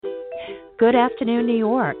Good afternoon, New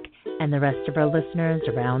York, and the rest of our listeners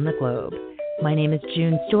around the globe. My name is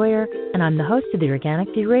June Stoyer, and I'm the host of the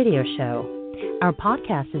Organic View Radio Show. Our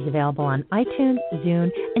podcast is available on iTunes, Zune,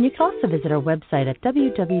 and you can also visit our website at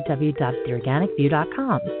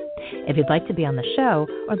www.theorganicview.com. If you'd like to be on the show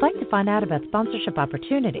or would like to find out about sponsorship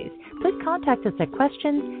opportunities, please contact us at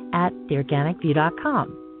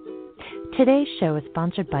questions@theorganicview.com. Today's show is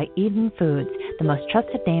sponsored by Eden Foods, the most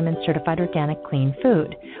trusted name in certified organic clean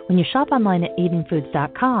food. When you shop online at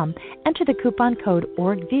EdenFoods.com, enter the coupon code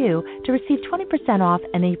ORGVIEW to receive 20% off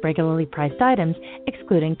any regularly priced items,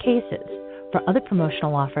 excluding cases. For other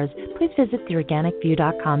promotional offers, please visit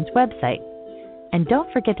theorganicview.com's website. And don't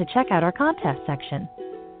forget to check out our contest section.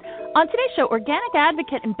 On today's show, organic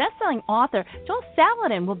advocate and best-selling author Joel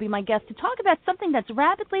Salatin will be my guest to talk about something that's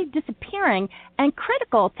rapidly disappearing and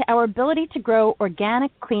critical to our ability to grow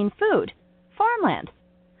organic, clean food, farmland.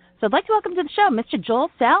 So I'd like to welcome to the show Mr. Joel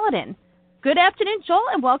Salatin. Good afternoon, Joel,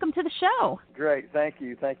 and welcome to the show. Great. Thank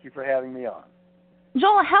you. Thank you for having me on.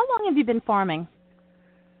 Joel, how long have you been farming?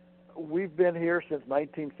 We've been here since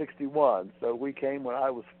 1961, so we came when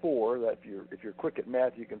I was 4. That if you're quick at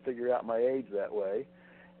math, you can figure out my age that way.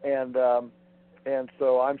 And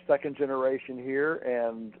so I'm second generation here,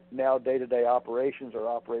 and now day-to-day operations are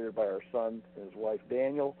operated by our son and his wife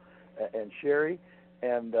Daniel and Sherry,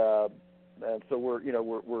 and so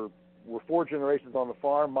we're 4 generations on the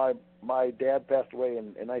farm. My dad passed away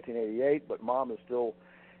in 1988, but Mom is still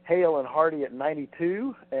hale and hearty at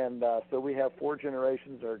 92, and so we have 4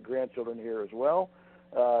 generations. Our grandchildren here as well.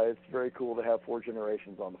 It's very cool to have 4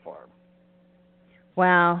 generations on the farm.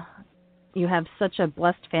 Wow. You have such a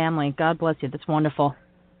blessed family. God bless you. That's wonderful.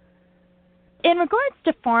 In regards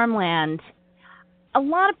to farmland, a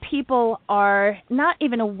lot of people are not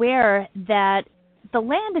even aware that the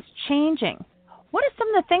land is changing. What are some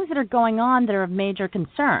of the things that are going on that are of major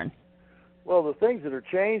concern? Well, the things that are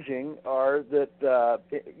changing are that that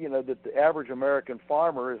the average American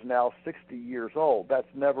farmer is now 60 years old.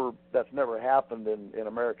 That's never happened in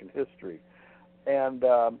American history, and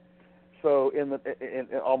so in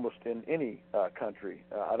almost in any country,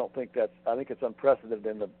 I think it's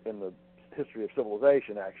unprecedented in the history of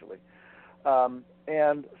civilization, actually. And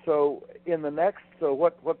so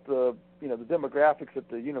what the demographics at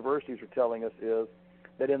the universities are telling us is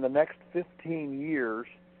that in the next 15 years,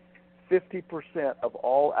 50% of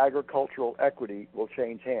all agricultural equity will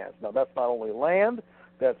change hands. Now, that's not only land,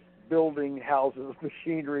 that's building, houses,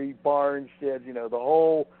 machinery, barns, sheds, the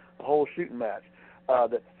whole shooting match.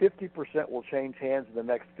 That 50% will change hands in the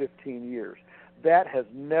next 15 years. That has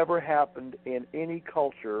never happened in any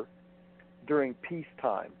culture during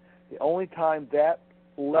peacetime. The only time that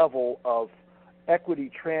level of equity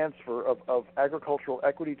transfer, of agricultural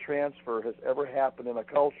equity transfer has ever happened in a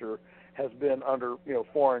culture has been under,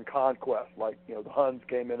 foreign conquest, like, the Huns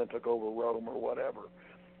came in and took over Rome or whatever.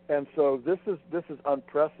 And so this is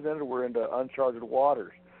unprecedented. We're into uncharted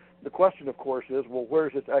waters. The question, of course, is, well,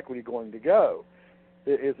 where's this equity going to go?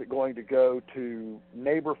 Is it going to go to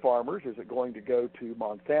neighbor farmers? Is it going to go to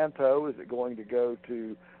Monsanto? Is it going to go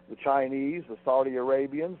to the Chinese, the Saudi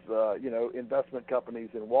Arabians, investment companies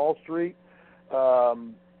in Wall Street?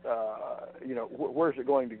 Where's it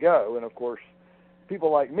going to go? And, of course, people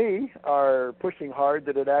like me are pushing hard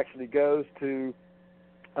that it actually goes to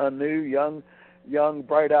a new, young,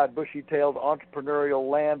 bright-eyed, bushy-tailed, entrepreneurial,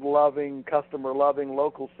 land-loving, customer-loving,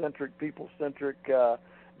 local-centric, people-centric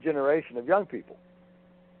generation of young people.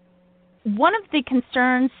 One of the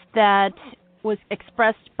concerns that was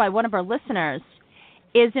expressed by one of our listeners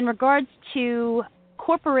is in regards to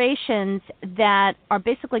corporations that are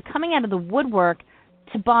basically coming out of the woodwork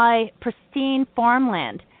to buy pristine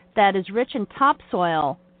farmland that is rich in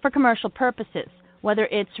topsoil for commercial purposes, whether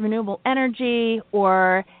it's renewable energy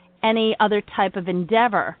or any other type of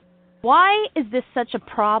endeavor. Why is this such a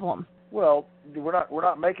problem? Well, we're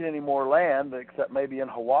not making any more land except maybe in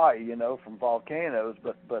Hawaii, from volcanoes.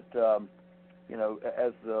 But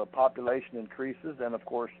as the population increases, and of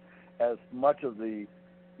course, as much of the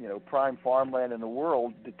prime farmland in the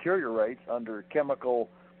world deteriorates under chemical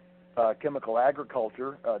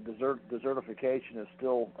agriculture, desertification is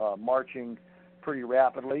still marching pretty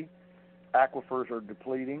rapidly. Aquifers are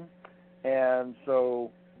depleting, and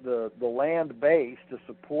so the land base to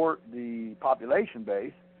support the population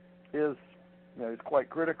base is quite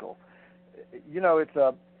critical. It's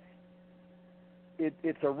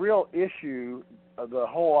a real issue, the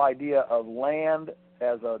whole idea of land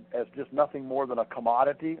as just nothing more than a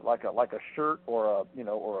commodity, like a shirt or a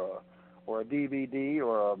DVD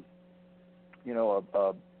or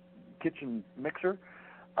a kitchen mixer,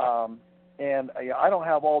 And I don't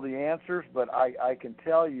have all the answers, but I can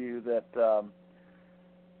tell you that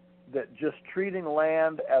that just treating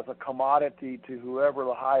land as a commodity to whoever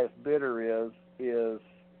the highest bidder it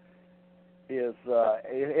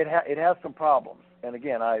has some problems. And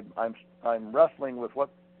again, I'm wrestling with what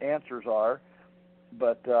answers are,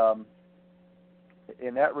 but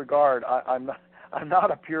in that regard, I'm not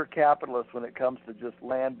a pure capitalist when it comes to just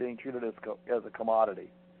land being treated as a commodity.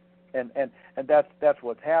 And that's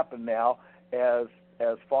what's happened now as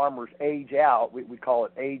farmers age out. We call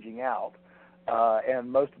it aging out,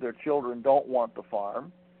 and most of their children don't want the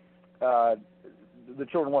farm. The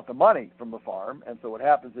children want the money from the farm, and so what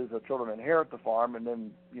happens is the children inherit the farm and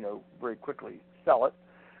then very quickly sell it,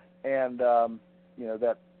 and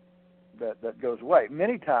that goes away.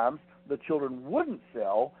 Many times the children wouldn't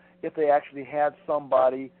sell if they actually had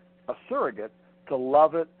somebody, a surrogate, to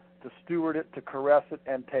love it, to steward it, to caress it,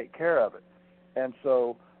 and take care of it. And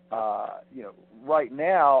so, right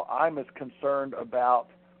now I'm as concerned about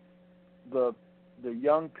the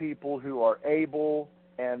young people who are able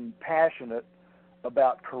and passionate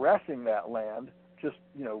about caressing that land, just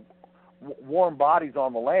warm bodies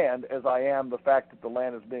on the land, as I am the fact that the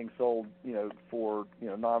land is being sold, for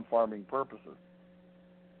non-farming purposes.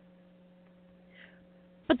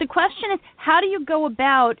 But the question is, how do you go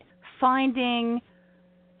about finding,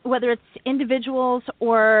 whether it's individuals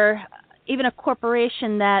or even a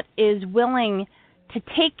corporation that is willing to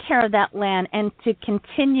take care of that land and to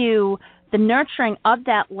continue the nurturing of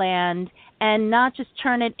that land and not just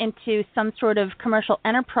turn it into some sort of commercial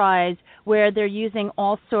enterprise where they're using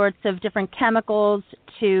all sorts of different chemicals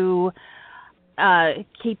to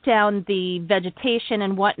keep down the vegetation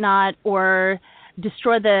and whatnot, or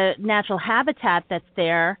destroy the natural habitat that's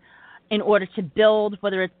there in order to build,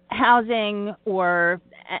 whether it's housing or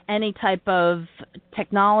any type of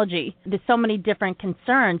technology. There's so many different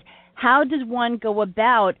concerns. How does one go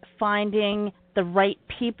about finding the right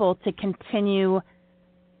people to continue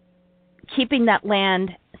keeping that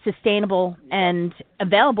land sustainable and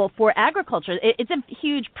available for agriculture? It's a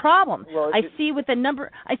huge problem. Well, I see with a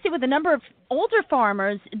number of older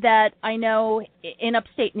farmers that I know in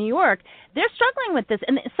upstate New York, they're struggling with this,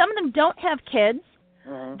 and some of them don't have kids.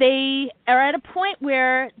 Mm-hmm. They are at a point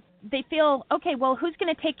where they feel, okay, well, who's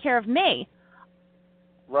going to take care of me?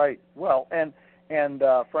 Right. Well, and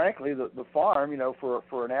frankly, the farm,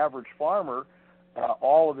 for an average farmer,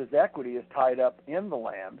 all of his equity is tied up in the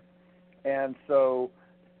land, and so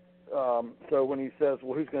when he says,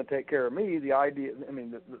 well, who's going to take care of me? The idea,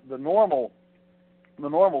 the normal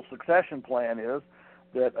succession plan is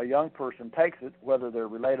that a young person takes it, whether they're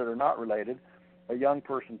related or not related. A young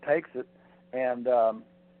person takes it and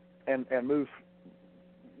moves,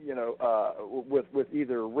 with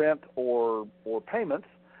either rent or payments,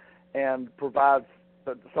 and provides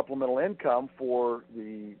supplemental income for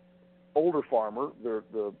the older farmer,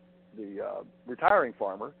 the retiring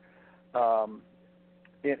farmer,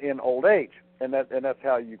 in old age, and that's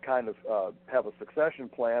how you kind of have a succession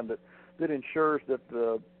plan that ensures that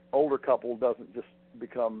the older couple doesn't just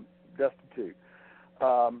become destitute.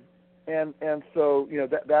 And so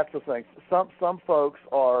that's the thing. Some folks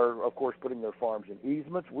are, of course, putting their farms in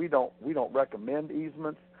easements. We don't recommend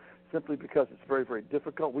easements simply because it's very, very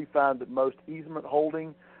difficult. We find that most easement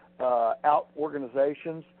holding out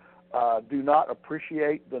organizations do not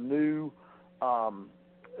appreciate the new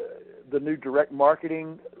direct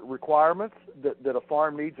marketing requirements that a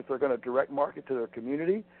farm needs if they're going to direct market to their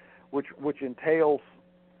community, which entails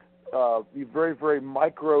very, very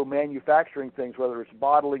micro manufacturing things, whether it's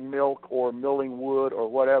bottling milk or milling wood or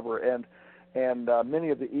whatever, and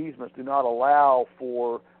many of the easements do not allow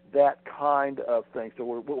for that kind of thing. So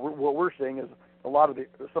what we're seeing is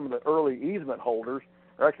some of the early easement holders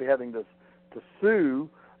are actually having to sue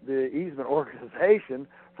the easement organization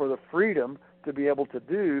for the freedom to be able to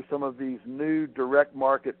do some of these new direct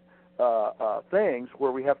market things,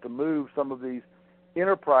 where we have to move some of these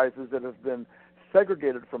enterprises that have been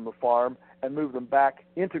segregated from the farm and move them back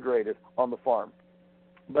integrated on the farm.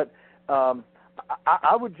 But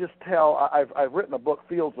I would just tell, I've written a book,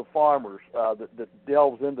 Fields of Farmers, that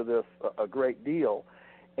delves into this a great deal.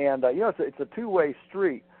 And, it's a two-way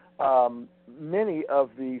street. Many of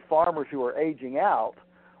the farmers who are aging out,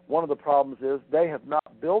 one of the problems is they have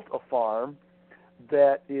not built a farm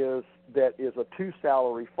that is a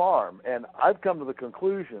two-salary farm. And I've come to the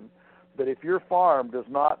conclusion that if your farm does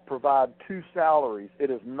not provide two salaries,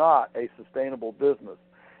 it is not a sustainable business.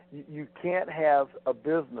 You can't have a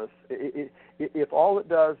business. If all it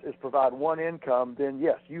does is provide one income, then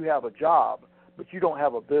yes, you have a job, but you don't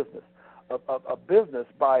have a business. A business,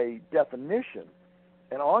 by definition,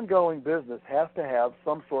 An ongoing business has to have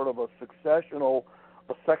some sort of a successional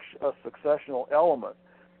element,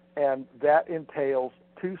 and that entails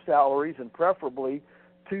two salaries, and preferably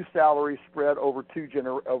two salaries spread over two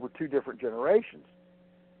different generations.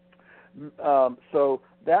 So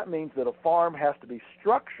that means that a farm has to be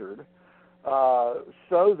structured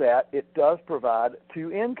so that it does provide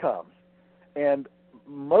two incomes. And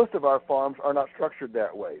most of our farms are not structured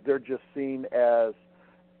that way. They're just seen as,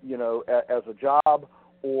 as a job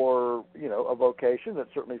or, a vocation that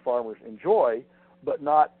certainly farmers enjoy, but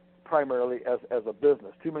not primarily as a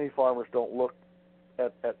business. Too many farmers don't look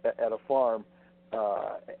at a farm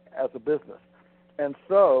as a business. And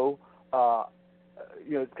so,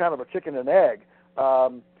 it's kind of a chicken and egg.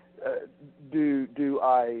 Do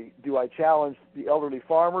I challenge the elderly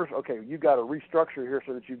farmers? Okay, you've got to restructure here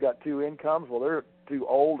so that you've got two incomes. Well, they're too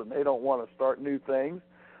old and they don't want to start new things.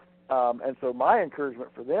 And so my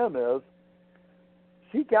encouragement for them is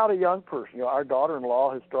seek out a young person. Our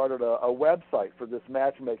daughter-in-law has started a website for this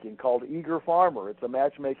matchmaking called Eager Farmer. It's a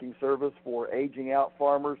matchmaking service for aging out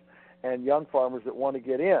farmers and young farmers that want to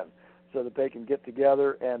get in, so that they can get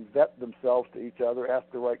together and vet themselves to each other, ask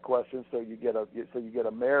the right questions, so you get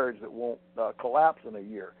a marriage that won't collapse in a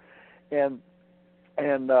year. And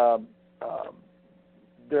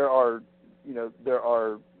there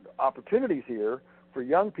are opportunities here for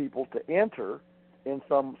young people to enter in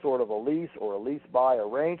some sort of a lease or a lease-buy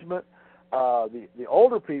arrangement. The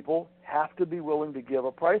older people have to be willing to give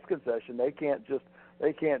a price concession. They can't just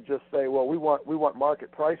say, well, we want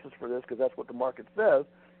market prices for this because that's what the market says.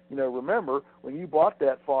 Remember, when you bought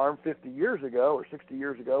that farm 50 years ago or 60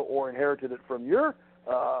 years ago or inherited it from your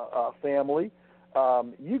family,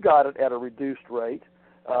 you got it at a reduced rate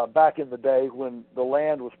back in the day when the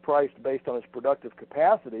land was priced based on its productive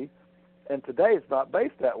capacity, and today it's not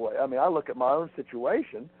based that way. I mean, I look at my own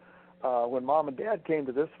situation. When Mom and Dad came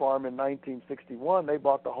to this farm in 1961, they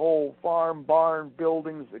bought the whole farm, barn,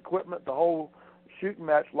 buildings, equipment, the whole shooting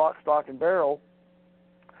match, lock, stock, and barrel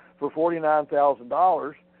for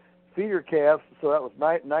 $49,000. Feeder calves, so that was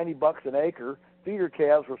 $90 an acre. Feeder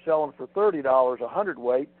calves were selling for $30 a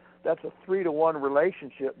hundredweight. That's a 3-to-1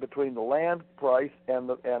 relationship between the land price and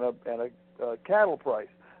a cattle price,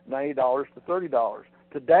 $90 to $30.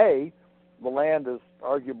 Today, the land is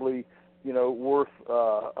arguably, worth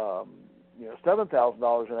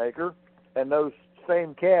 $7,000 an acre, and those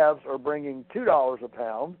same calves are bringing $2 a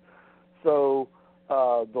pound. So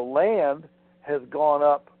the land has gone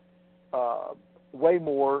up way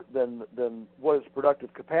more than what its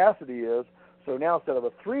productive capacity is. So now instead of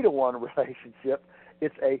a 3-to-1 relationship,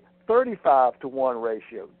 it's a 35-to-1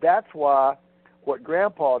 ratio. That's why what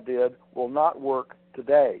Grandpa did will not work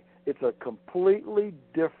today. It's a completely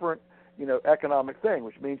different, economic thing,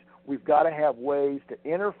 which means we've got to have ways to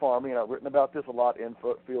enter farming, and I've written about this a lot in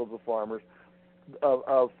Fields of Farmers,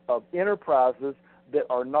 of enterprises that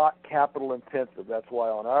are not capital intensive. That's why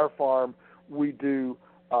on our farm we do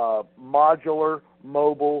modular,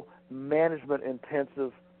 mobile,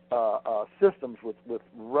 management-intensive systems with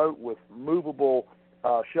movable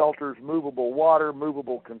shelters, movable water,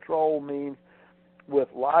 movable control means, with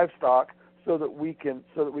livestock, so that we can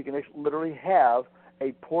literally have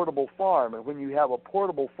a portable farm. And when you have a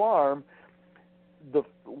portable farm,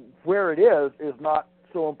 where it is not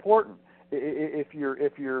so important. If you're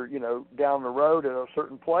down the road at a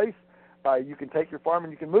certain place, you can take your farm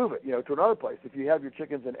and you can move it, to another place. If you have your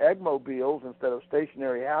chickens in egg mobiles instead of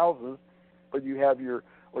stationary houses, or you have your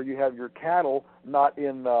cattle not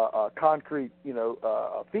in concrete,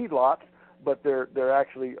 feedlots, but they're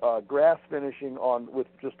actually grass finishing with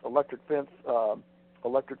just electric fence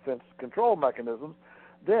control mechanisms,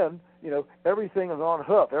 then everything is on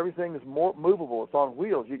hoof. Everything is more movable. It's on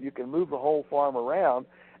wheels. You can move the whole farm around,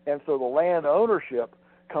 and so the land ownership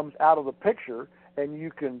comes out of the picture, and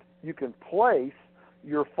you can place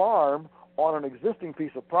your farm on an existing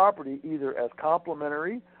piece of property either as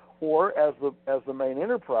complementary or as the main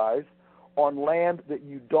enterprise on land that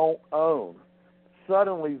you don't own.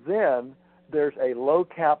 Suddenly then there's a low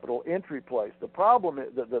capital entry place. The problem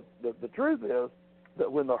is, the truth is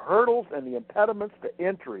that when the hurdles and the impediments to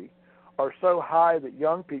entry are so high that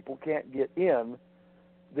young people can't get in,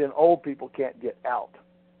 then old people can't get out.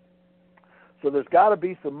 So there's got to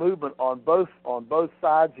be some movement on both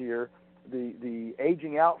sides here. The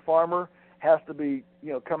aging out farmer has to be,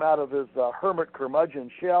 come out of his hermit curmudgeon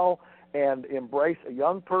shell and embrace a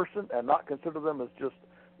young person and not consider them as just,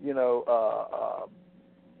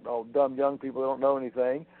 dumb young people that don't know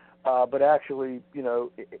anything, but actually,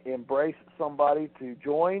 embrace somebody to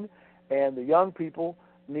join. And the young people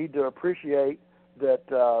need to appreciate that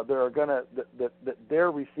that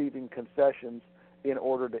they're receiving concessions in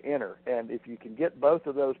order to enter. And if you can get both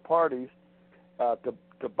of those parties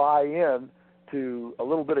to buy in to a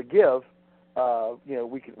little bit of give,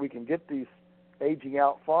 we can get these aging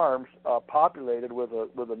out farms populated with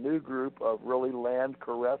a new group of really land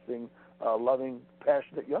caressing, loving,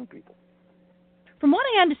 passionate young people. From what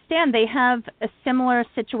I understand, they have a similar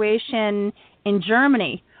situation in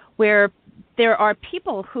Germany, where there are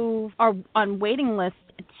people who are on waiting lists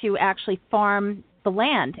to actually farm the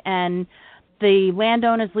land, and the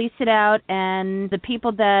landowners lease it out, and the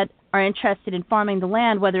people that are interested in farming the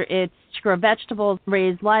land, whether it's to grow vegetables,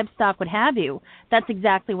 raise livestock, what have you, that's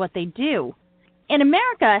exactly what they do. In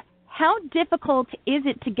America, how difficult is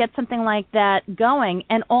it to get something like that going?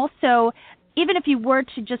 And also, even if you were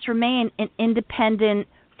to just remain an independent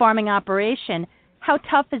farming operation, how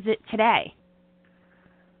tough is it today?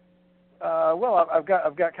 Well, I've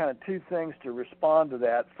got kind of two things to respond to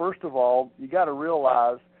that. First of all, you got to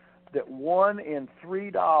realize that $1 in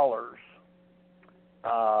 $3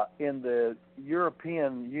 in the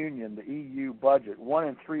European Union, the EU budget, $1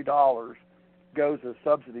 in $3 goes as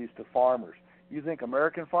subsidies to farmers. You think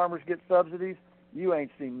American farmers get subsidies? You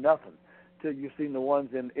ain't seen nothing till you've seen the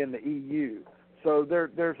ones in the EU. So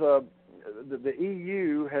the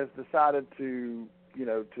EU has decided to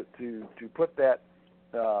put that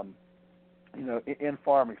in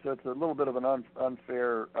farming. So it's a little bit of an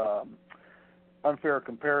unfair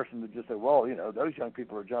comparison to just say, well, those young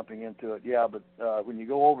people are jumping into it. Yeah, but when you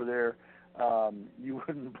go over there, you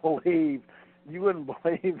wouldn't believe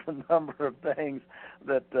the number of things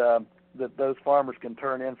that those farmers can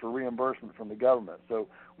turn in for reimbursement from the government. So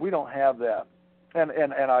we don't have that,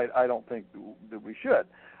 and I don't think that we should.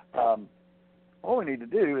 All we need to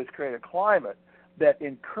do is create a climate that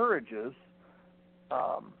encourages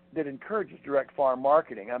direct farm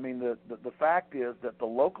marketing. I mean, the fact is that the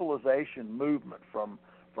localization movement from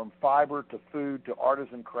fiber to food to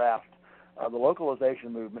artisan craft, the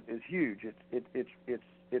localization movement is huge.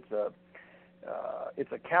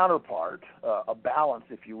 It's a counterpart, a balance,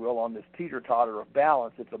 if you will, on this teeter-totter of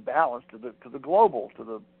balance. It's a balance to the global.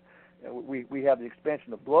 We have the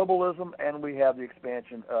expansion of globalism, and we have the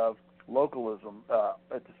expansion of localism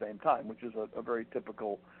at the same time, which is a very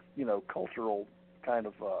typical, cultural kind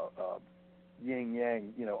of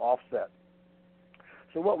yin-yang, offset.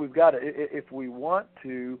 So what we've got to, if we want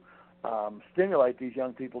to stimulate these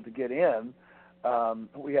young people to get in,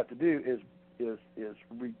 what we have to do is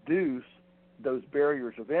reduce those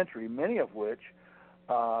barriers of entry, many of which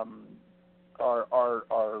are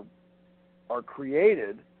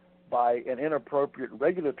created by an inappropriate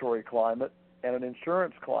regulatory climate and an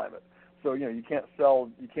insurance climate. So you can't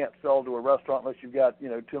sell to a restaurant unless you've got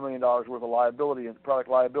 $2 million worth of liability and product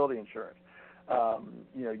liability insurance.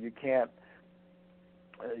 You can't.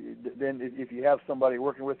 Then if you have somebody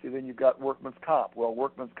working with you, then you've got workman's comp. Well,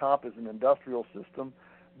 workman's comp is an industrial system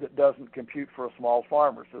that doesn't compute for a small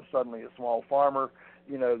farmer. So suddenly a small farmer,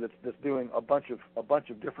 that's doing a bunch of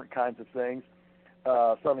different kinds of things,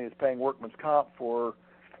 suddenly is paying workman's comp for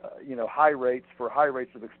high rates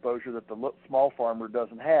of exposure that the small farmer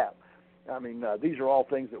doesn't have. I mean, these are all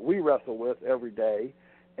things that we wrestle with every day,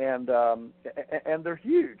 and they're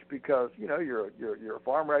huge because you're a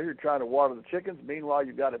farmer out here trying to water the chickens. Meanwhile,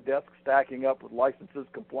 you've got a desk stacking up with licenses,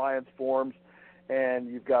 compliance forms, and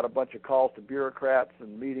you've got a bunch of calls to bureaucrats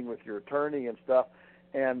and meeting with your attorney and stuff,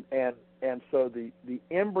 and so the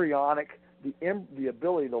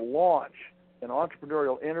ability to launch an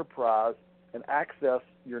entrepreneurial enterprise and access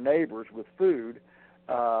your neighbors with food.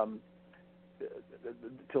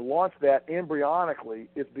 To launch that embryonically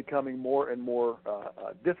is becoming more and more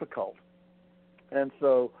difficult, and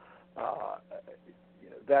so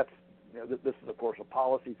this is of course a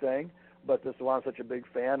policy thing. But this is why I'm such a big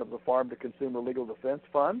fan of the Farm to Consumer Legal Defense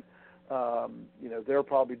Fund. They're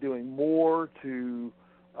probably doing more to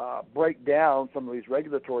break down some of these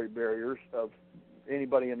regulatory barriers of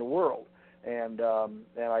anybody in the world, and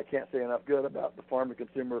I can't say enough good about the Farm to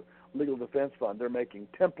Consumer Legal Defense Fund. They're making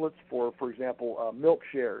templates for example, milk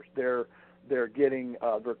shares. They're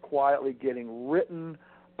quietly getting written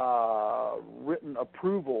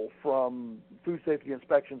approval from Food Safety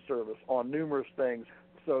Inspection Service on numerous things.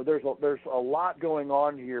 So there's a lot going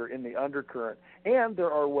on here in the undercurrent, and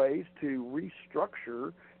there are ways to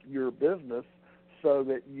restructure your business so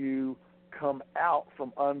that you come out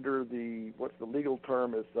from under what's the legal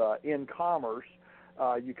term is in-commerce.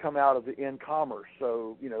 You come out of the in-commerce,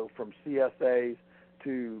 so from CSAs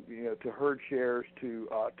to herd shares to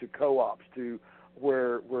co-ops to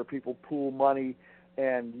where people pool money,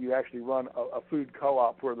 and you actually run a food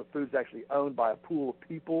co-op where the food's actually owned by a pool of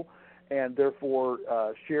people, and therefore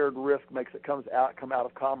shared risk makes it come out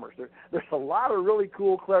of commerce. There's a lot of really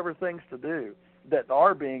cool, clever things to do that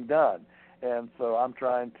are being done, and so I'm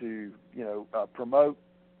trying to promote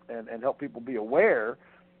and help people be aware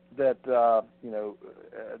that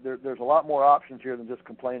there's a lot more options here than just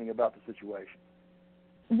complaining about the situation.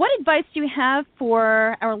 What advice do you have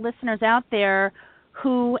for our listeners out there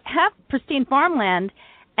who have pristine farmland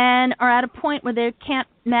and are at a point where they can't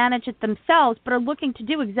manage it themselves but are looking to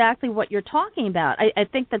do exactly what you're talking about? I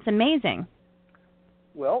think that's amazing.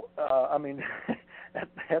 Well,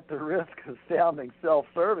 at the risk of sounding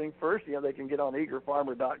self-serving, first, they can get on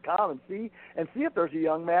eagerfarmer.com and see if there's a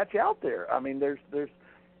young match out there. I mean, there's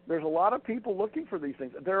a lot of people looking for these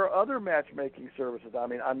things. There are other matchmaking services. I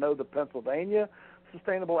mean, I know the Pennsylvania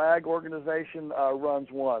Sustainable Ag Organization runs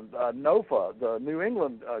one. NOFA, the New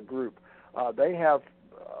England group, they have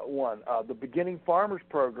one. The Beginning Farmers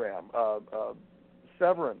Program,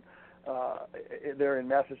 Severin, there in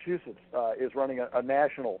Massachusetts, is running a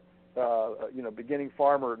national, Beginning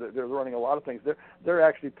Farmer. They're running a lot of things. They're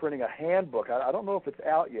actually printing a handbook. I don't know if it's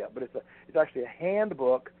out yet, but it's actually a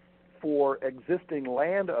handbook for existing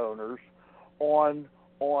landowners on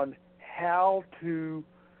how to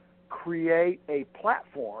create a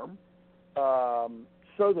platform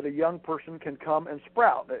so that a young person can come and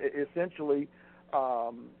sprout. Essentially,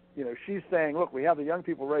 she's saying, look, we have the young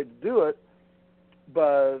people ready to do it,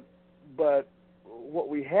 but what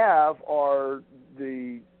we have are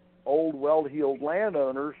the old, well-heeled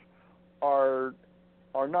landowners are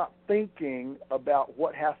not thinking about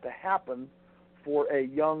what has to happen for a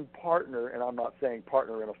young partner, and I'm not saying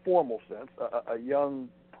partner in a formal sense, a young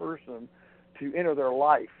person to enter their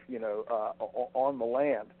life, on the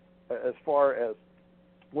land, as far as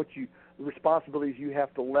the responsibilities you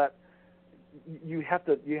have to let. You have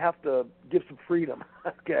to give some freedom,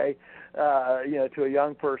 okay, to a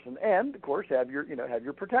young person, and of course have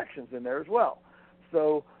your protections in there as well.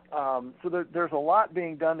 So there's a lot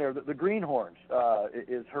being done there. The Greenhorns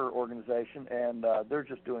is her organization, and they're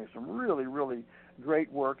just doing some really, really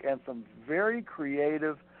great work and some very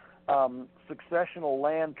creative successional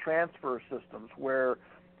land transfer systems where,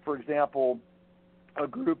 for example, a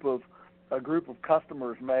group of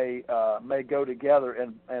customers may go together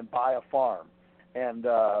and buy a farm, and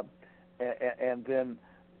then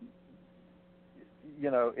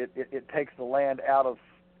it takes the land out of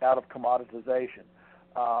commoditization.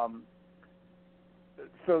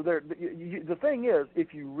 So the thing is,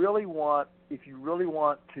 if you really want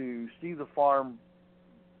to see the farm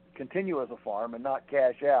continue as a farm and not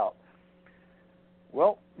cash out,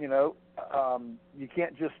 well, you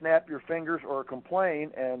can't just snap your fingers or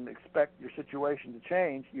complain and expect your situation to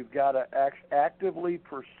change. You've got to actively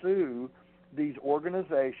pursue these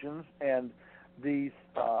organizations and these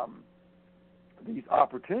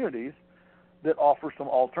opportunities that offer some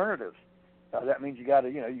alternatives. That means you got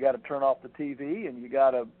to turn off the TV, and you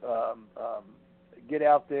got to get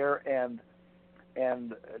out there and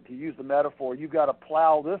to use the metaphor, you got to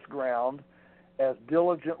plow this ground as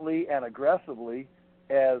diligently and aggressively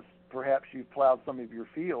as perhaps you've plowed some of your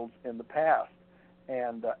fields in the past,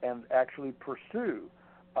 and actually pursue.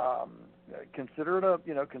 Consider it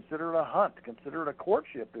a hunt, consider it a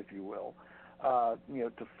courtship, if you will.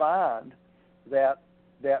 To find that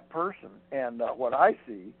person. And what I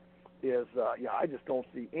see is, I just don't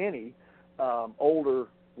see any older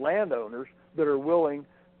landowners that are willing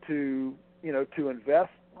to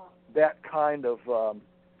invest that kind of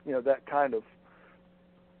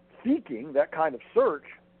seeking, that kind of search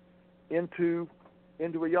into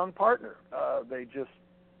a young partner. They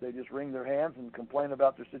just wring their hands and complain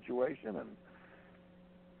about their situation, and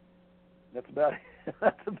that's about it.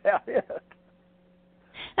 That's about it.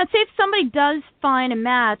 And say if somebody does find a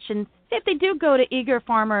match, and say if they do go to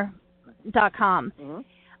eagerfarmer.com, mm-hmm.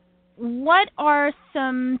 What are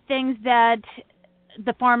some things that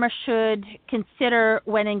the farmer should consider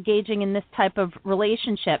when engaging in this type of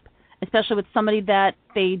relationship, especially with somebody that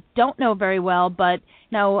they don't know very well, but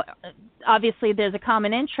obviously there's a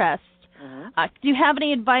common interest? Mm-hmm. Do you have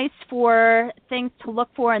any advice for things to look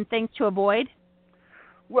for and things to avoid?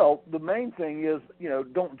 Well, the main thing is,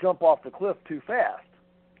 don't jump off the cliff too fast.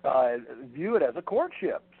 View it as a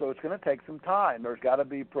courtship, so it's going to take some time. There's got to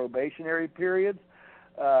be probationary periods.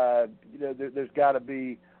 There's got to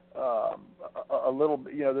be a little,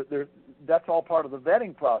 that's all part of the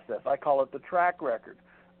vetting process. I call it the track record.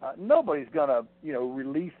 Nobody's going to,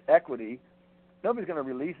 release equity. Nobody's going to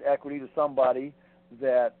release equity to somebody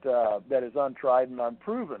that is untried and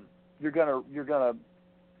unproven. You're going to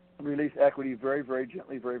release equity very, very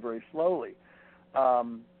gently, very, very slowly,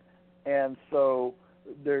 and so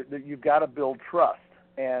you've got to build trust.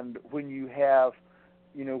 And when you have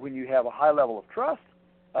a high level of trust,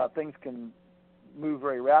 things can move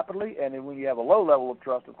very rapidly. And then when you have a low level of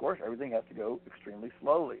trust, of course, everything has to go extremely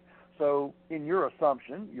slowly. So in your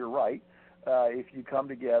assumption, you're right. If you come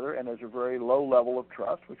together and there's a very low level of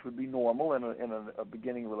trust, which would be normal in a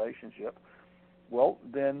beginning relationship, well,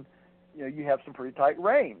 then you have some pretty tight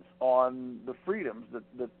reins on the freedoms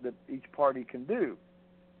that each party can do.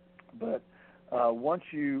 But once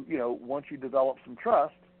you develop some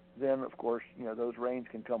trust, then of course those reins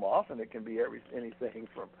can come off, and it can be anything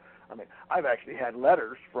from. I mean, I've actually had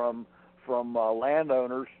letters from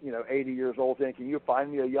landowners, 80 years old, saying, "Can you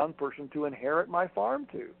find me a young person to inherit my farm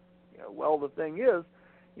to?" Well, the thing is,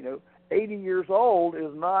 80 years old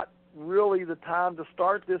is not really the time to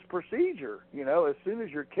start this procedure. As soon as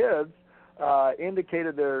your kids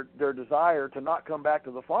indicated their desire to not come back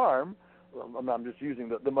to the farm, I'm just using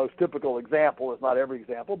the most typical example. It's not every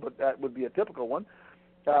example, but that would be a typical one.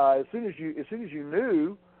 As soon as you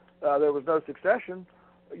knew there was no succession,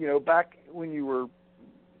 back when you were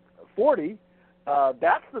 40,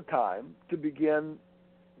 that's the time to begin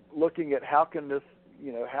looking at how can this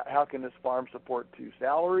farm support 2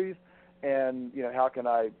 salaries, and how can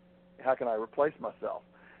I replace myself,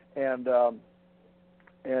 and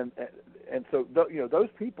so those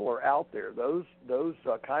people are out there. Those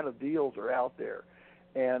kind of deals are out there,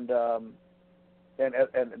 and by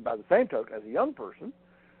the same token, as a young person,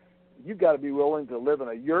 you've got to be willing to live in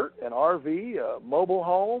a yurt, an RV, a mobile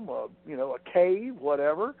home, a cave,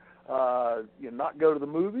 whatever. Not go to the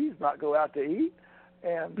movies, not go out to eat,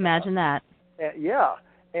 and imagine that.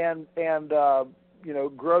 And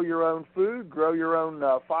grow your own food, grow your own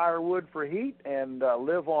firewood for heat, and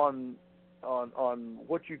live on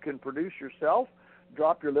what you can produce yourself.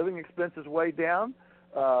 Drop your living expenses way down.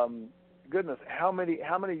 Goodness, how many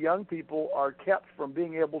young people are kept from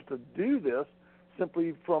being able to do this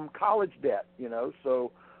simply from college debt?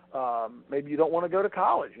 So maybe you don't want to go to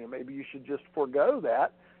college. Maybe you should just forego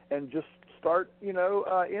that and just start,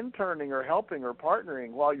 interning or helping or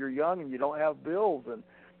partnering while you're young and you don't have bills and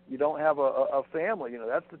you don't have a family.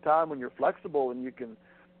 That's the time when you're flexible and you can,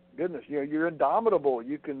 goodness, you're indomitable.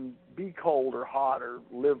 You can be cold or hot or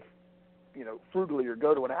live, frugally, or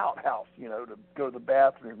go to an outhouse, to go to the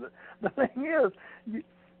bathroom. The thing is,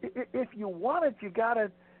 if you want it, you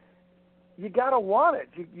gotta want it.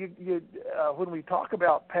 You when we talk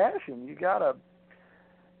about passion, you gotta.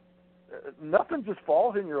 Nothing just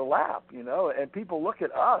falls in your lap, and people look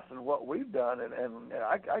at us and what we've done, and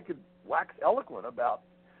I could wax eloquent about,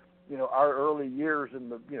 our early years in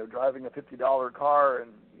the, driving a $50 car,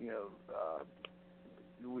 and,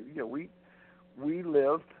 we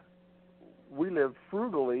lived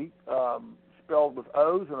frugally, spelled with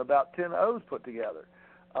O's and about 10 O's put together.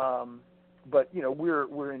 But,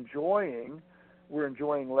 we're enjoying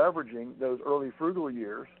leveraging those early frugal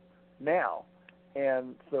years now.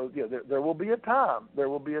 And so, there will be a time. There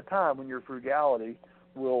will be a time when your frugality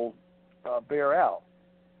will bear out,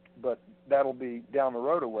 but that'll be down the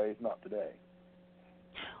road a ways, not today.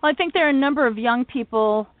 Well, I think there are a number of young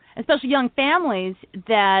people, especially young families,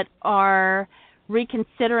 that are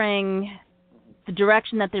reconsidering the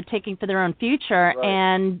direction that they're taking for their own future, right.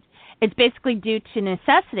 And it's basically due to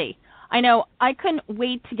necessity. I know I couldn't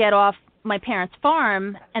wait to get off my parents'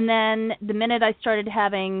 farm, and then the minute I started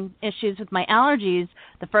having issues with my allergies,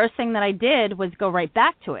 the first thing that I did was go right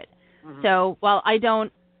back to it. Mm-hmm. So while I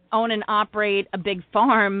don't own and operate a big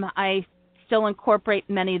farm, I still incorporate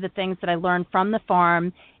many of the things that I learned from the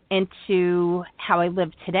farm into how I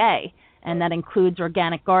live today, and that includes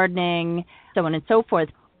organic gardening, so on and so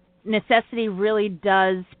forth. Necessity really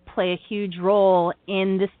does play a huge role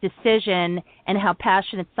in this decision and how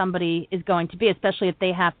passionate somebody is going to be, especially if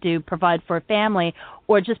they have to provide for a family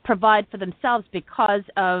or just provide for themselves because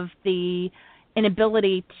of the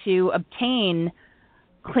inability to obtain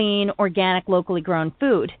clean, organic, locally grown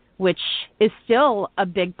food, which is still a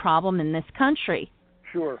big problem in this country.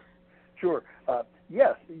 Sure.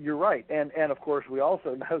 Yes, you're right. And of course, we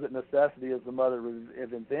also know that necessity is the mother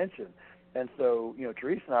of invention. And so,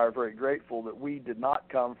 Teresa and I are very grateful that we did not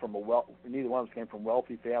come from neither one of us came from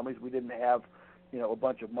wealthy families. We didn't have, a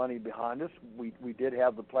bunch of money behind us. We did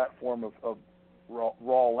have the platform of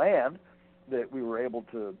raw land that we were able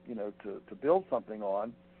to build something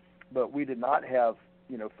on, but we did not have,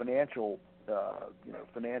 financial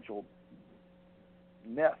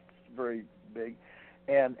nests very big.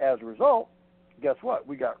 And as a result, guess what?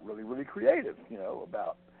 We got really, really creative,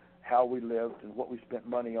 about how we lived and what we spent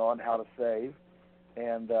money on, how to save,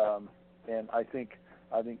 and I think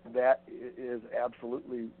that is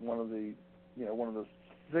absolutely one of the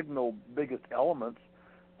signal biggest elements.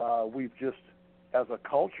 We've just as a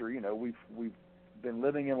culture, we've been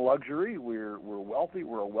living in luxury. We're wealthy.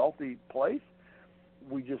 We're a wealthy place.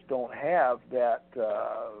 We just don't have that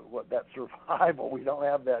that survival. We don't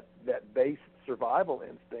have that base survival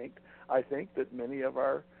instinct, I think, that many of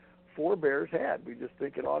our forebears had. We just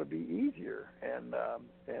think it ought to be easier, and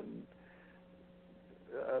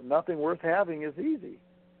nothing worth having is easy.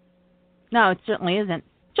 No, it certainly isn't.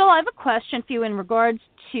 Joel, I have a question for you in regards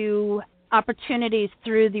to opportunities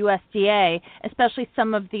through the USDA, especially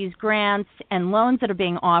some of these grants and loans that are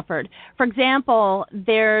being offered. For example,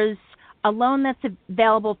 there's a loan that's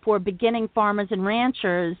available for beginning farmers and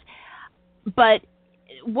ranchers, but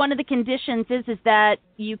one of the conditions is that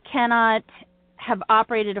you cannot have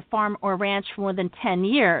operated a farm or ranch for more than 10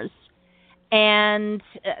 years. And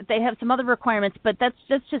they have some other requirements, but that's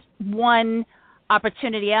just one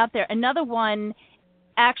opportunity out there. Another one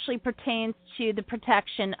actually pertains to the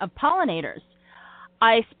protection of pollinators.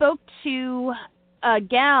 I spoke to a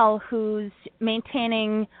gal who's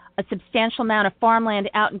maintaining a substantial amount of farmland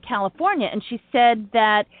out in California, and she said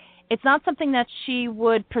that it's not something that she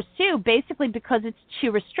would pursue, basically because it's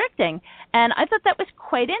too restricting. And I thought that was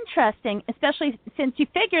quite interesting, especially since you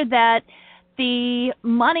figure that the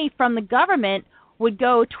money from the government would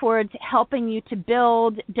go towards helping you to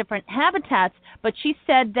build different habitats. But she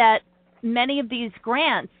said that many of these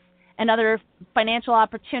grants and other financial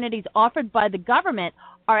opportunities offered by the government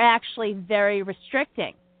are actually very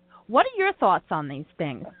restricting. What are your thoughts on these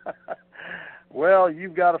things? Well,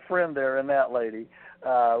 you've got a friend there in that lady.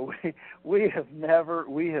 We have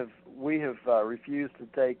refused to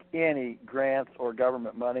take any grants or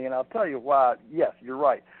government money, and I'll tell you why. Yes, you're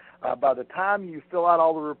right. By the time you fill out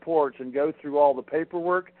all the reports and go through all the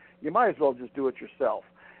paperwork, you might as well just do it yourself.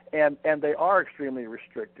 And they are extremely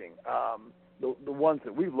restricting. The ones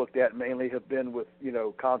that we've looked at mainly have been with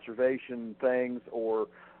conservation things or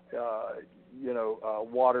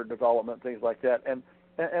water development, things like that. And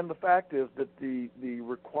the fact is that the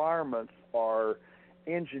requirements are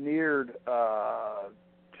engineered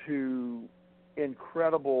to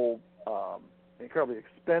incredibly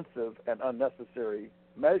expensive and unnecessary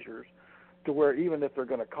measures, to where even if they're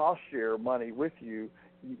going to cost share money with you,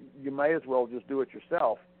 you may as well just do it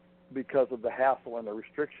yourself because of the hassle and the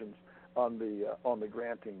restrictions on the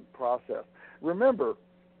granting process. Remember,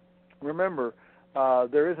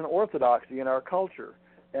 there is an orthodoxy in our culture,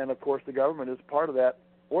 and of course the government is part of that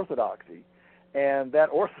orthodoxy, and that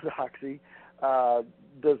orthodoxy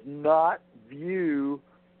does not view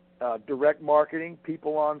direct marketing,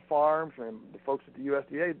 people on farms, and the folks at the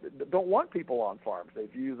USDA don't want people on farms. They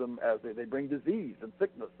view them as they bring disease and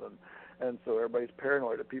sickness, and so everybody's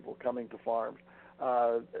paranoid of people coming to farms.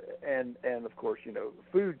 And of course,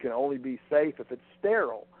 food can only be safe if it's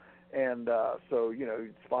sterile. And so,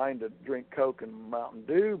 it's fine to drink Coke and Mountain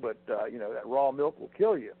Dew, but, that raw milk will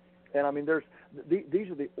kill you. And, I mean,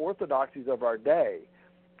 these are the orthodoxies of our day,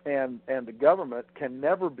 and the government can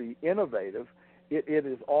never be innovative. It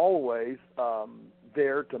is always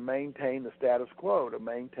there to maintain the status quo, to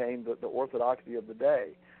maintain the orthodoxy of the day.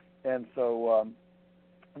 And so,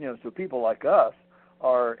 so people like us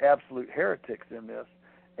are absolute heretics in this.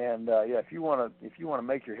 And if you want to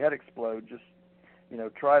make your head explode, just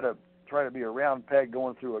try to be a round peg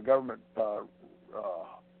going through a government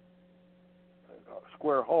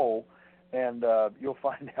square hole, and you'll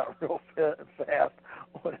find out real fast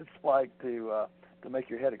what it's like to make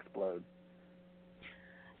your head explode.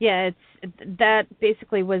 Yeah, that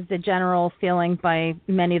basically was the general feeling by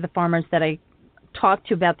many of the farmers that I talked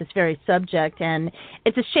to about this very subject, and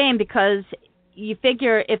it's a shame because you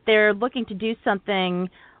figure if they're looking to do something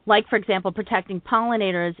like, for example, protecting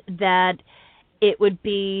pollinators, that it would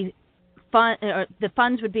be fun, or the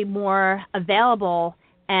funds would be more available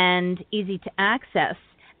and easy to access,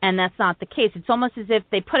 and that's not the case. It's almost as if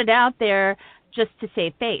they put it out there just to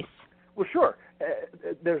save face. Well, sure.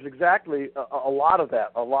 There's exactly a lot of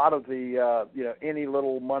that. A lot of the any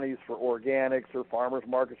little monies for organics or farmers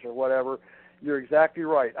markets or whatever. You're exactly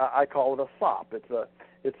right. I call it a sop. It's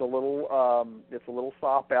a little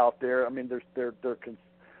sop out there. I mean,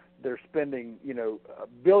 they're spending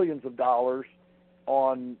billions of dollars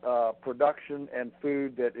on production and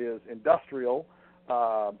food that is industrial.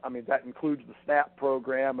 I mean, that includes the SNAP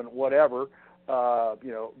program and whatever.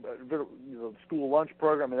 The school lunch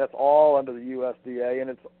program. I mean, that's all under the USDA,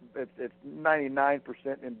 and it's 99%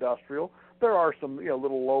 industrial. There are some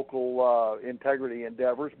little local integrity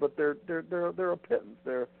endeavors, but they're a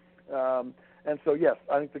pittance. And so yes,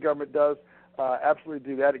 I think the government does absolutely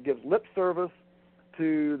do that. It gives lip service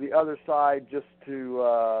to the other side just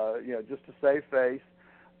to save face,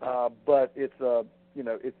 but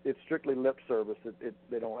it's strictly lip service.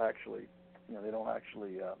 They don't actually they don't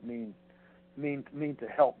actually mean to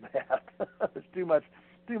help that. There's too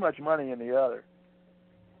much money in the other.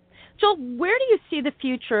 Joel, where do you see the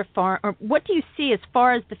future of or what do you see as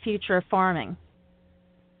far as the future of farming?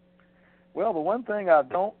 Well, the one thing I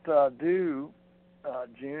don't do,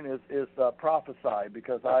 June, is prophesy,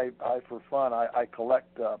 because I for fun, I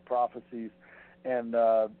collect prophecies, and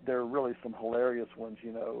there are really some hilarious ones,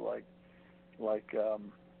 like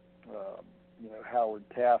Howard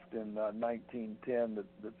Taft in 1910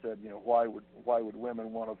 that said, why would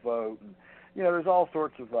women want to vote, and there's all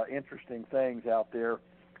sorts of interesting things out there.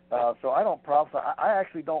 So I don't prophesy. I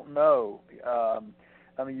actually don't know.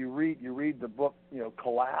 I mean, you read the book,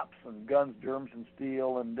 Collapse and Guns, Germs, and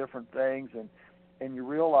Steel and different things, and you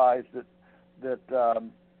realize that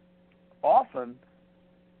often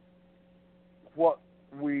what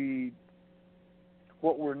we're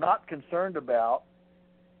not concerned about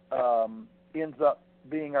ends up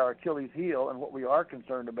being our Achilles heel, and what we are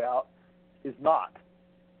concerned about is not.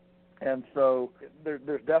 And so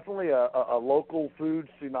there's definitely a local food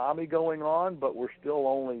tsunami going on, but we're still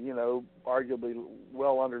only, arguably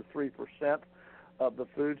well under 3% of the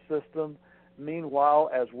food system. Meanwhile,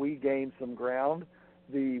 as we gain some ground,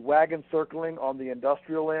 the wagon circling on the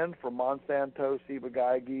industrial end for Monsanto,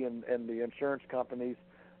 Ciba-Geigy, and the insurance companies,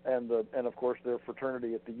 and of course their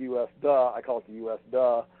fraternity at the U.S. I call it the U.S.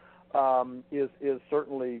 Is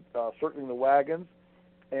certainly circling the wagons,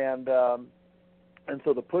 and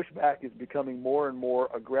so the pushback is becoming more and more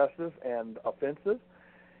aggressive and offensive.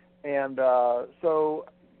 And so,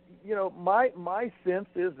 my sense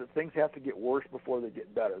is that things have to get worse before they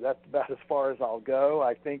get better. That's about as far as I'll go.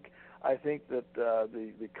 I think that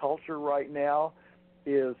the culture right now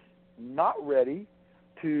is not ready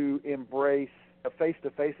to embrace a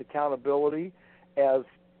face-to-face accountability as,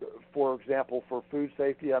 for example, for food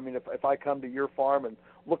safety. I mean, if I come to your farm and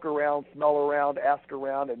look around, smell around, ask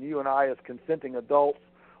around, and you and I as consenting adults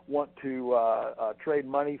want to trade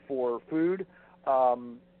money for food,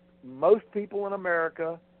 most people in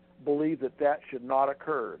America believe that should not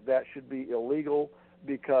occur. That should be illegal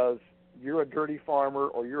because you're a dirty farmer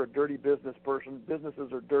or you're a dirty business person.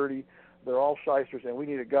 Businesses are dirty. They're all shysters, and we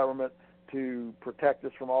need a government to protect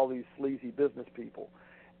us from all these sleazy business people.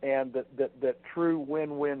 And that true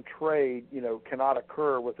win-win trade, cannot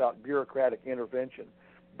occur without bureaucratic intervention.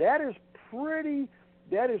 That is pretty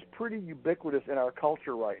ubiquitous in our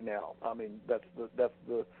culture right now. I mean, that's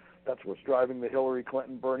what's driving the Hillary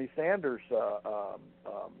Clinton, Bernie Sanders,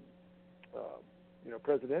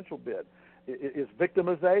 presidential bid. Is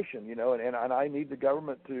victimization, and I need the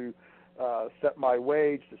government to set my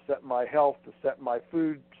wage, to set my health, to set my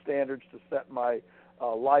food standards, to set my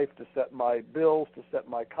life, to set my bills, to set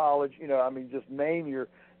my college. Just name your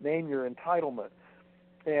entitlement.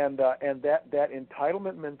 And that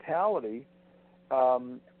entitlement mentality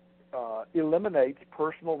eliminates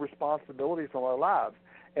personal responsibility from our lives.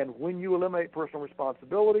 And when you eliminate personal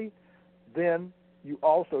responsibility, then you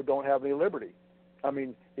also don't have any liberty. I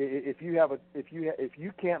mean, if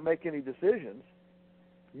you can't make any decisions,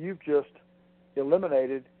 you've just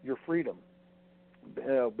eliminated your freedom.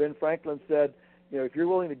 Ben Franklin said, if you're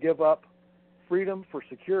willing to give up freedom for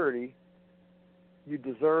security, you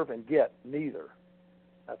deserve and get neither.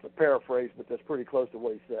 That's a paraphrase, but that's pretty close to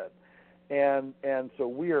what he said. And so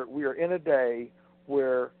we are in a day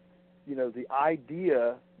where, the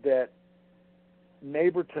idea that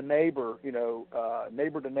neighbor to neighbor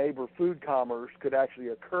food commerce could actually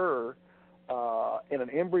occur in an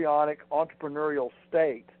embryonic entrepreneurial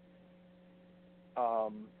state,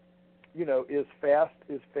 is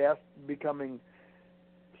fast becoming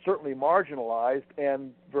certainly marginalized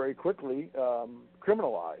and very quickly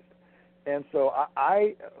criminalized. And so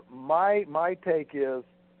my take is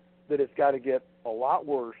that it's got to get a lot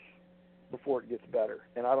worse before it gets better.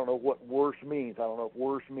 And I don't know what worse means. I don't know if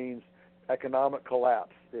worse means economic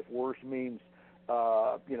collapse, if worse means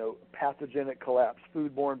pathogenic collapse,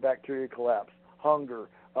 foodborne bacteria collapse, hunger,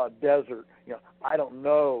 desert. I don't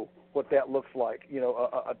know what that looks like.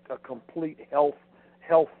 A complete health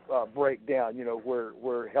breakdown.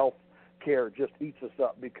 Where health care just eats us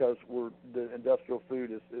up because the industrial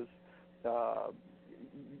food is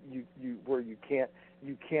where you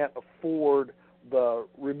can't afford the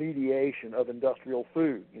remediation of industrial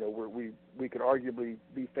food. Where we could arguably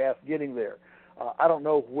be fast getting there. I don't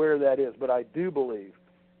know where that is, but I do believe,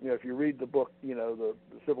 if you read the book,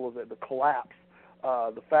 the Collapse,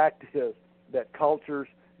 the fact is that cultures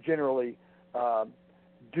generally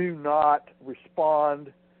do not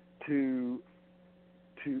respond to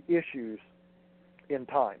issues in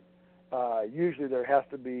time. Usually there has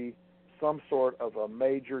to be some sort of a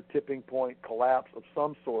major tipping point collapse of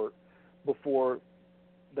some sort before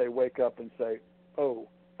they wake up and say, "Oh,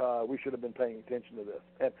 we should have been paying attention to this."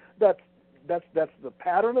 And that's the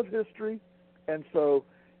pattern of history, and so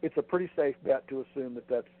it's a pretty safe bet to assume that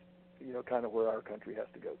that's kind of where our country has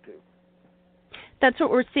to go to. That's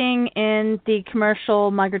what we're seeing in the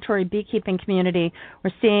commercial migratory beekeeping community.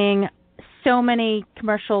 We're seeing so many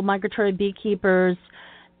commercial migratory beekeepers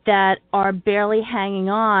that are barely hanging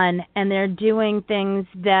on, and they're doing things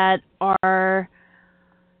that are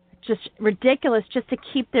just ridiculous just to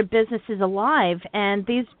keep their businesses alive. And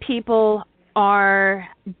these people are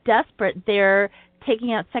desperate. They're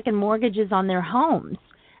taking out second mortgages on their homes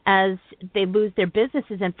as they lose their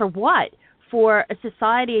businesses. And for what? For a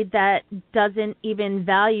society that doesn't even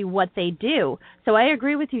value what they do. So I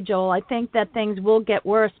agree with you, Joel. I think that things will get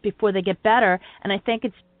worse before they get better. And I think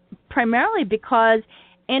it's primarily because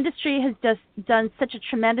industry has just done such a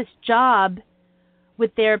tremendous job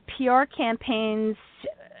with their PR campaigns,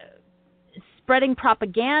 spreading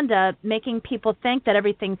propaganda, making people think that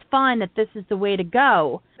everything's fine, that this is the way to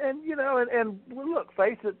go. And, and look,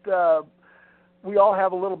 face it, we all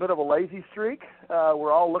have a little bit of a lazy streak.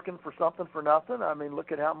 We're all looking for something for nothing. I mean,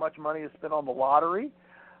 look at how much money is spent on the lottery.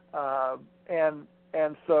 And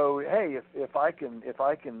so, hey, if I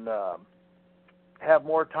can have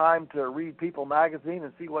more time to read People magazine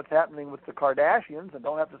and see what's happening with the Kardashians and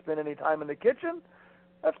don't have to spend any time in the kitchen,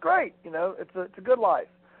 that's great. It's a good life.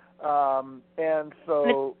 And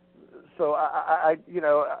so I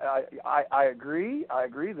agree. I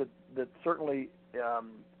agree that certainly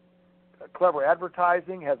clever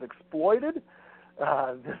advertising has exploited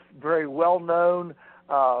this very well-known,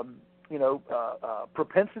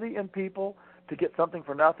 propensity in people to get something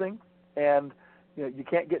for nothing. And you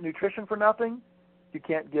can't get nutrition for nothing. You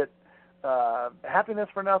can't get happiness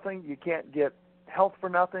for nothing. You can't get health for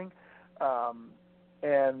nothing.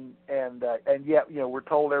 And yet, we're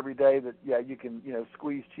told every day that you can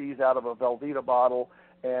squeeze cheese out of a Velveeta bottle,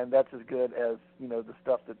 and that's as good as the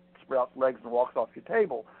stuff that sprouts legs and walks off your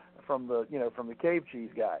table from the cave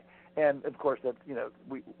cheese guy. And of course, that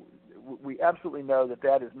we absolutely know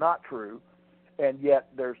that is not true, and yet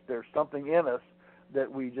there's something in us that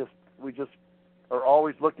we just are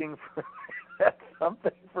always looking for that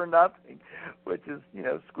something for nothing, which is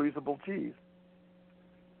squeezable cheese.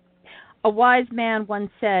 A wise man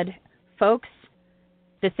once said, "Folks,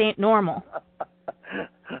 this ain't normal."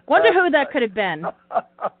 Wonder who that could have been.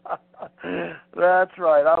 That's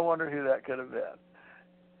right. I wonder who that could have been.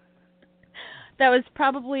 That was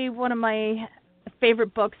probably one of my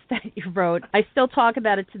favorite books that you wrote. I still talk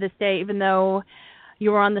about it to this day, even though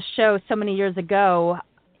you were on the show so many years ago.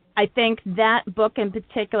 I think that book in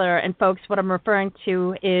particular, and folks, what I'm referring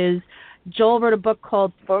to is Joel wrote a book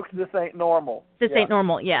called Folks, This Ain't Normal. This Ain't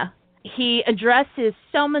Normal, yeah. He addresses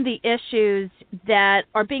some of the issues that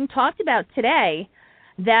are being talked about today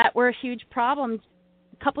that were huge problems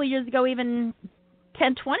a couple of years ago, even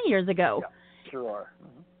 10, 20 years ago. Yeah, sure are.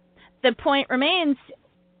 Mm-hmm. The point remains,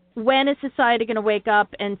 when is society going to wake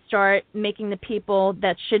up and start making the people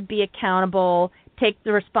that should be accountable take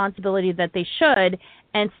the responsibility that they should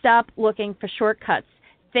and stop looking for shortcuts?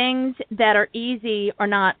 Things that are easy are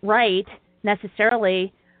not right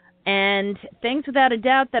necessarily, and things without a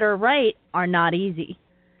doubt that are right are not easy.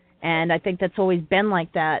 And I think that's always been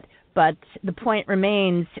like that. But the point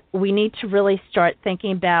remains, we need to really start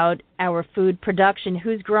thinking about our food production,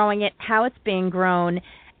 who's growing it, how it's being grown,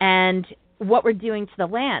 and what we're doing to the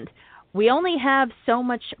land. We only have so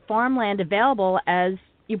much farmland available, as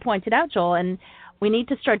you pointed out, Joel, and we need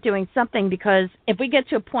to start doing something, because if we get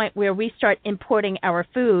to a point where we start importing our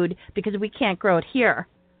food because we can't grow it here,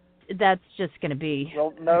 that's just going to be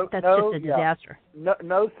just a disaster.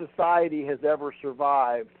 No society has ever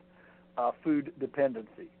survived food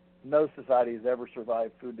dependency. No society has ever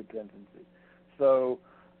survived food dependency. So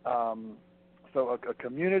a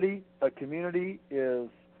community is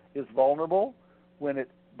vulnerable when it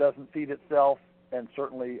doesn't feed itself, and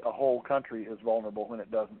certainly a whole country is vulnerable when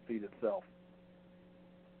it doesn't feed itself.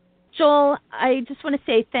 Joel, I just want to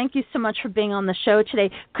say thank you so much for being on the show today.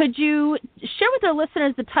 Could you share with our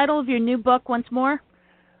listeners the title of your new book once more?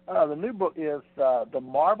 The new book is The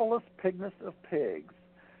Marvelous Pigness of Pigs,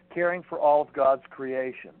 Caring for All of God's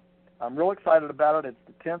Creation. I'm real excited about it. It's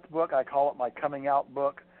the 10th book. I call it my coming out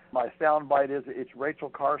book. My soundbite is it's Rachel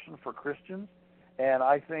Carson for Christians. And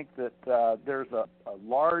I think that there's a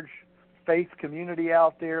large faith community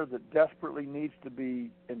out there that desperately needs to be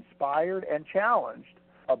inspired and challenged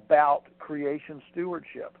about creation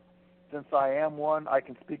stewardship. Since I am one, I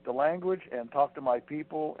can speak the language and talk to my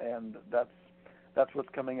people, and that's what's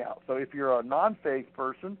coming out. So if you're a non-faith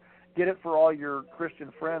person, get it for all your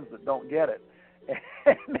Christian friends that don't get it.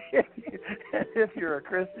 And if you're a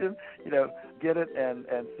Christian, get it and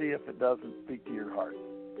see if it doesn't speak to your heart.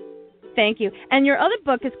 Thank you. And your other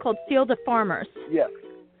book is called Fields of Farmers. Yes,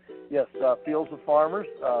 Fields of Farmers.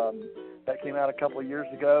 That came out a couple of years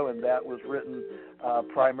ago, and that was written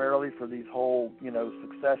primarily for these whole,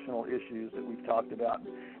 successional issues that we've talked about,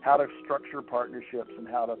 how to structure partnerships and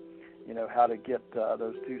how to get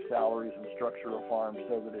those two salaries and structure a farm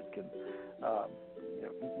so that it can,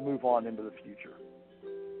 move on into the future.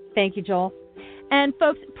 Thank you, Joel. And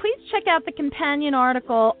folks, please check out the companion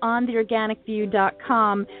article on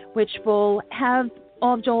theorganicview.com, which will have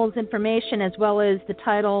all of Joel's information as well as the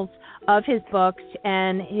titles of his books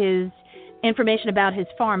and his information about his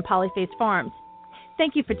farm, Polyface Farms.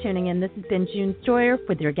 Thank you for tuning in. This has been June Stoyer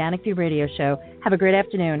with the Organic View Radio Show. Have a great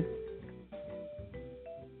afternoon.